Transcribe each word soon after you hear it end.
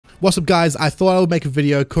What's up guys, I thought I would make a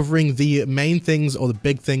video covering the main things or the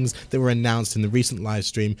big things that were announced in the recent live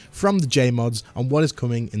stream from the JMods on what is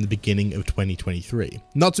coming in the beginning of 2023.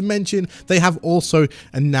 Not to mention, they have also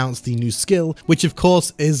announced the new skill, which of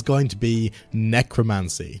course is going to be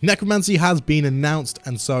Necromancy. Necromancy has been announced,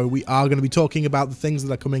 and so we are going to be talking about the things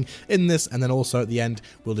that are coming in this, and then also at the end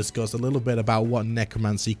we'll discuss a little bit about what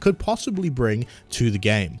Necromancy could possibly bring to the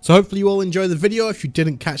game. So hopefully you all enjoy the video. If you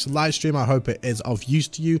didn't catch the live stream, I hope it is of use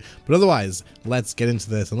to you. But otherwise, let's get into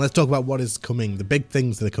this and let's talk about what is coming, the big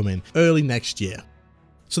things that are coming early next year.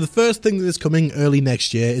 So the first thing that is coming early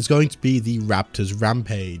next year is going to be the Raptors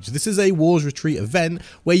Rampage. This is a Wars Retreat event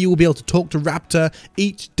where you will be able to talk to Raptor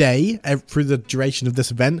each day through the duration of this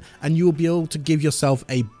event, and you will be able to give yourself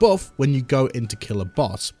a buff when you go in to kill a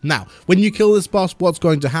boss. Now, when you kill this boss, what's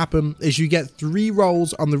going to happen is you get 3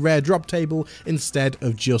 rolls on the rare drop table instead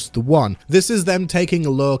of just the 1. This is them taking a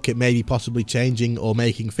look at maybe possibly changing or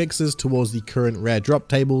making fixes towards the current rare drop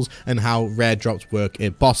tables and how rare drops work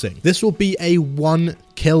at bossing. This will be a 1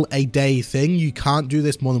 kill a day thing. You can't do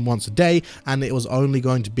this more than once a day, and it was only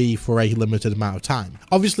going to be for a limited amount of time.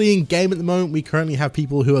 Obviously in game at the moment we currently have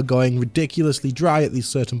people who are going ridiculously dry at these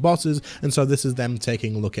certain bosses, and so this is them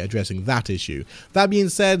taking a look at addressing that issue. That being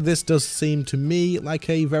said, this does seem to me like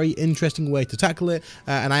a very interesting way to tackle it,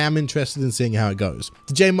 and I am interested in seeing how it goes.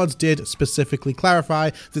 The JMods did specifically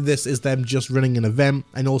clarify that this is them just running an event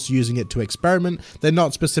and also using it to experiment. They're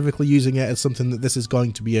not specifically using it as something that this is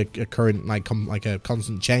going to be a current like a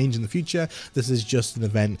constant change in the future. This is just an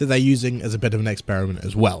event that they're using as a bit of an experiment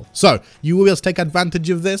as well. So you will be able to take advantage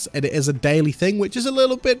of this, and it is a daily thing, which is a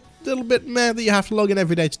little bit meh that you have to log in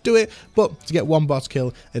every day to do it, but to get 1 boss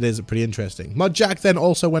kill, it is pretty interesting. Modjack then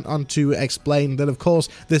also went on to explain that of course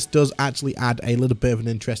this does actually add a little bit of an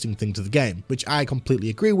interesting thing to the game, which I completely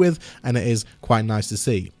agree with, and it is quite nice to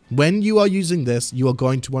see. When you are using this, you are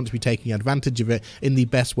going to want to be taking advantage of it in the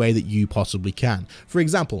best way that you possibly can. For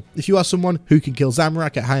example, if you are someone who can kill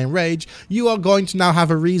Zamorak at high enrage, you are going to now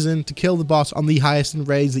have a reason to kill the boss on the highest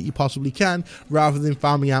enrage that you possibly can, rather than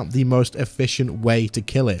farming out the most efficient way to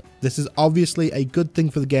kill it. This is obviously a good thing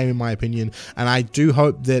for the game in my opinion, and I do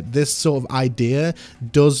hope that this sort of idea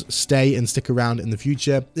does stay and stick around in the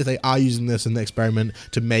future if they are using this in the experiment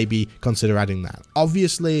to maybe consider adding that.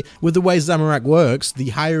 Obviously, with the way Zamorak works, the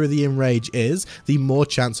higher the enrage is, the more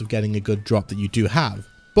chance of getting a good drop that you do have.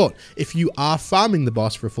 But if you are farming the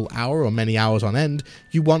boss for a full hour or many hours on end,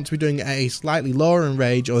 you want to be doing a slightly lower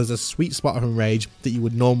enrage, or there's a sweet spot of enrage that you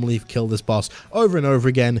would normally kill this boss over and over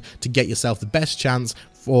again to get yourself the best chance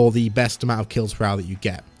for the best amount of kills per hour that you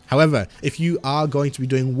get. However, if you are going to be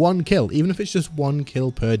doing 1 kill, even if it's just 1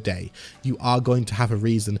 kill per day, you are going to have a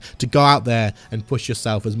reason to go out there and push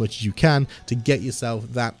yourself as much as you can to get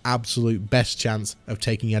yourself that absolute best chance of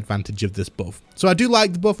taking advantage of this buff. So I do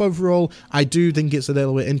like the buff overall. I do think it's a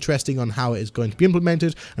little bit interesting on how it is going to be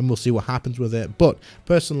implemented, and we'll see what happens with it. But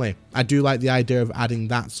personally, I do like the idea of adding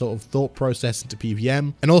that sort of thought process into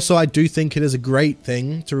PVM. And also I do think it is a great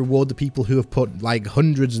thing to reward the people who have put like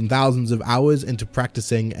hundreds and thousands of hours into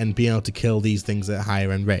practicing and being able to kill these things at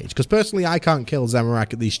higher end rage. Because personally, I can't kill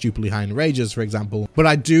Zamorak at these stupidly high end rages, for example, but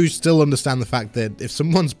I do still understand the fact that if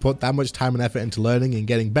someone's put that much time and effort into learning and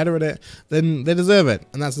getting better at it, then they deserve it,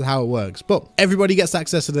 and that's how it works. But everybody gets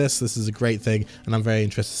access to this. This is a great thing, and I'm very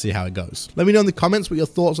interested to see how it goes. Let me know in the comments what your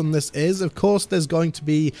thoughts on this is. Of course, there's going to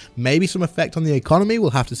be maybe some effect on the economy. We'll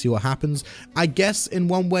have to see what happens. I guess in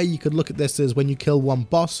one way you could look at this as when you kill 1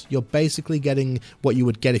 boss, you're basically getting what you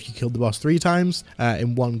would get if you killed the boss 3 times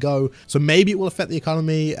in one go. So maybe it will affect the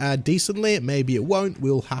economy decently, maybe it won't.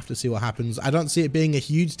 We'll have to see what happens. I don't see it being a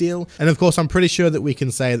huge deal, and of course I'm pretty sure that we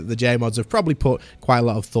can say that the JMods have probably put quite a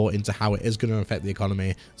lot of thought into how it is going to affect the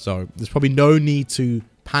economy, so there's probably no need to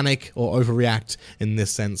panic or overreact in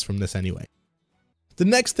this sense from this anyway. The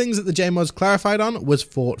next things that the JMods clarified on was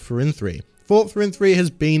Forinthry. Forinthry has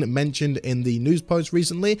been mentioned in the news post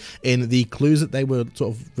recently in the clues that they were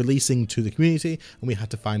sort of releasing to the community, and we had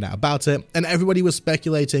to find out about it. And everybody was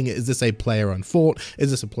speculating, is this a player-owned fort?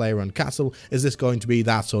 Is this a player-owned castle? Is this going to be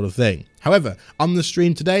that sort of thing? However, on the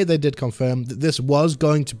stream today, they did confirm that this was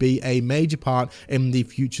going to be a major part in the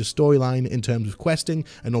future storyline in terms of questing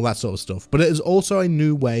and all that sort of stuff. But it is also a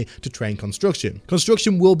new way to train construction.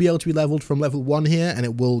 Construction will be able to be leveled from level 1 here, and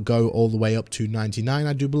it will go all the way up to 99,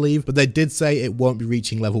 I do believe. But they did say it won't be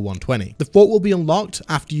reaching level 120. The fort will be unlocked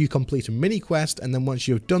after you complete a mini quest, and then once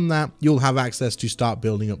you've done that, you'll have access to start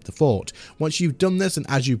building up the fort. Once you've done this, and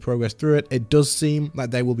as you progress through it, it does seem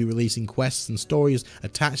like they will be releasing quests and stories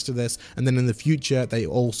attached to this, and then in the future they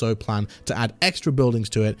also plan to add extra buildings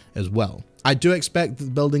to it as well. I do expect that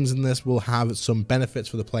the buildings in this will have some benefits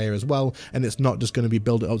for the player as well, and it's not just going to be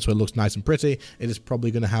build it up so it looks nice and pretty. It is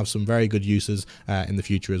probably going to have some very good uses in the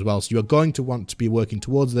future as well. So you're going to want to be working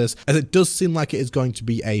towards this, as it does seem like it is going to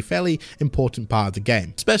be a fairly important part of the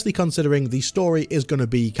game, especially considering the story is going to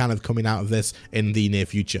be kind of coming out of this in the near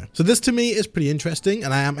future. So this to me is pretty interesting,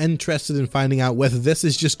 and I am interested in finding out whether this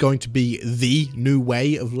is just going to be the new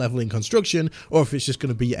way of leveling construction, or if it's just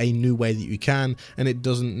going to be a new way that you can, and it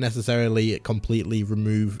doesn't necessarily completely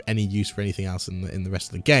remove any use for anything else in the rest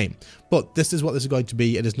of the game. But this is what this is going to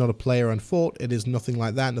be. It is not a player-owned fort. It is nothing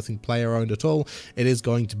like that, nothing player-owned at all. It is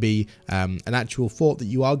going to be an actual fort that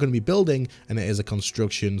you are going to be building, and it is a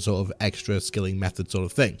construction sort of extra skilling method sort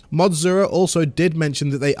of thing. Modzura also did mention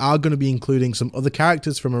that they are going to be including some other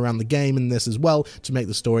characters from around the game in this as well to make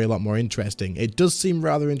the story a lot more interesting. It does seem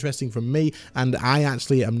rather interesting from me, and I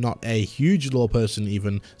actually am not a huge lore person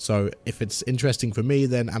even, so if it's interesting for me,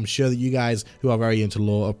 then I'm sure that you guys who are very into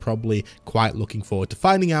lore are probably quite looking forward to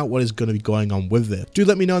finding out what is going to be going on with this. Do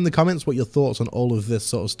let me know in the comments what your thoughts on all of this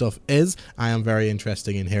sort of stuff is. I am very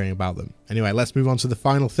interested in hearing about them. Anyway, let's move on to the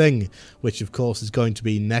final thing, which of course is going to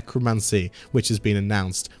be Necromancy, which has been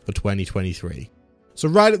announced for 2023. So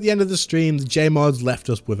right at the end of the stream, the JMods left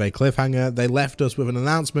us with a cliffhanger. They left us with an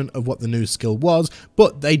announcement of what the new skill was,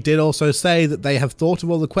 but they did also say that they have thought of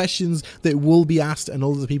all the questions that will be asked and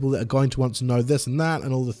all the people that are going to want to know this and that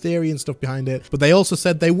and all the theory and stuff behind it. But they also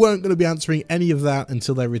said they weren't going to be answering any of that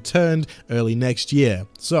until they returned early next year.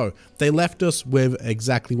 So they left us with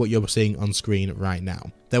exactly what you're seeing on screen right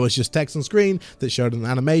now. There was just text on screen that showed an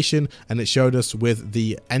animation, and it showed us with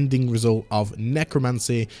the ending result of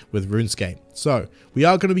Necromancy with RuneScape. So we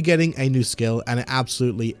are going to be getting a new skill, and it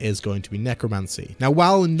absolutely is going to be Necromancy. Now,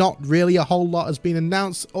 while not really a whole lot has been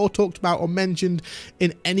announced or talked about or mentioned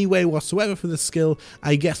in any way whatsoever for this skill,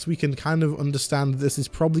 I guess we can kind of understand this is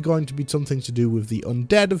probably going to be something to do with the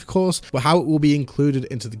undead, of course, but how it will be included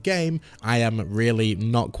into the game, I am really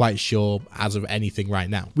not quite sure as of anything right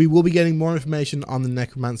now. We will be getting more information on the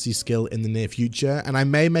Necromancy skill in the near future, and I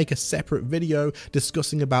may make a separate video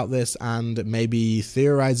discussing about this and maybe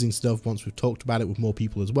theorizing stuff once we've talked about it with more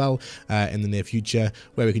people as well in the near future,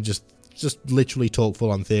 where we can just literally talk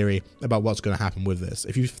full on theory about what's going to happen with this.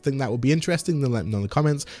 If you think that would be interesting, then let me know in the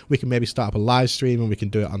comments. We can maybe start up a live stream and we can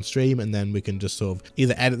do it on stream, and then we can just sort of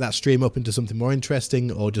either edit that stream up into something more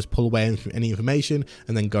interesting or just pull away any information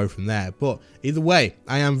and then go from there. But either way,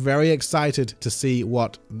 I am very excited to see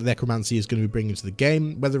what Necromancy is going to be bringing to the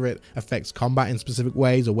game, whether it affects combat in specific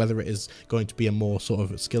ways or whether it is going to be a more sort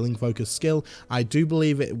of skilling focused skill. I do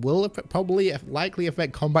believe it will probably likely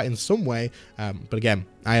affect combat in some way, but again,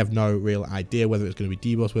 I have no real idea whether it's going to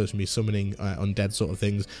be debuffs, whether it's going to be summoning undead sort of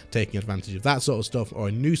things, taking advantage of that sort of stuff, or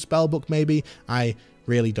a new spell book maybe. I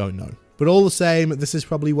really don't know. But all the same, this is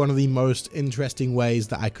probably one of the most interesting ways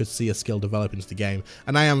that I could see a skill develop into the game,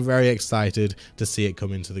 and I am very excited to see it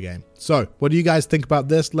come into the game. So, what do you guys think about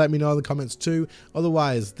this? Let me know in the comments too.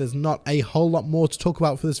 Otherwise, there's not a whole lot more to talk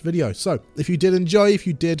about for this video. So, if you did enjoy, if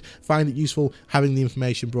you did find it useful having the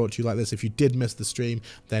information brought to you like this, if you did miss the stream,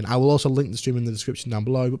 then I will also link the stream in the description down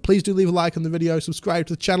below. But please do leave a like on the video, subscribe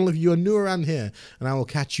to the channel if you are new around here, and I will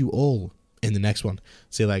catch you all in the next one.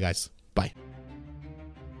 See you later, guys. Bye.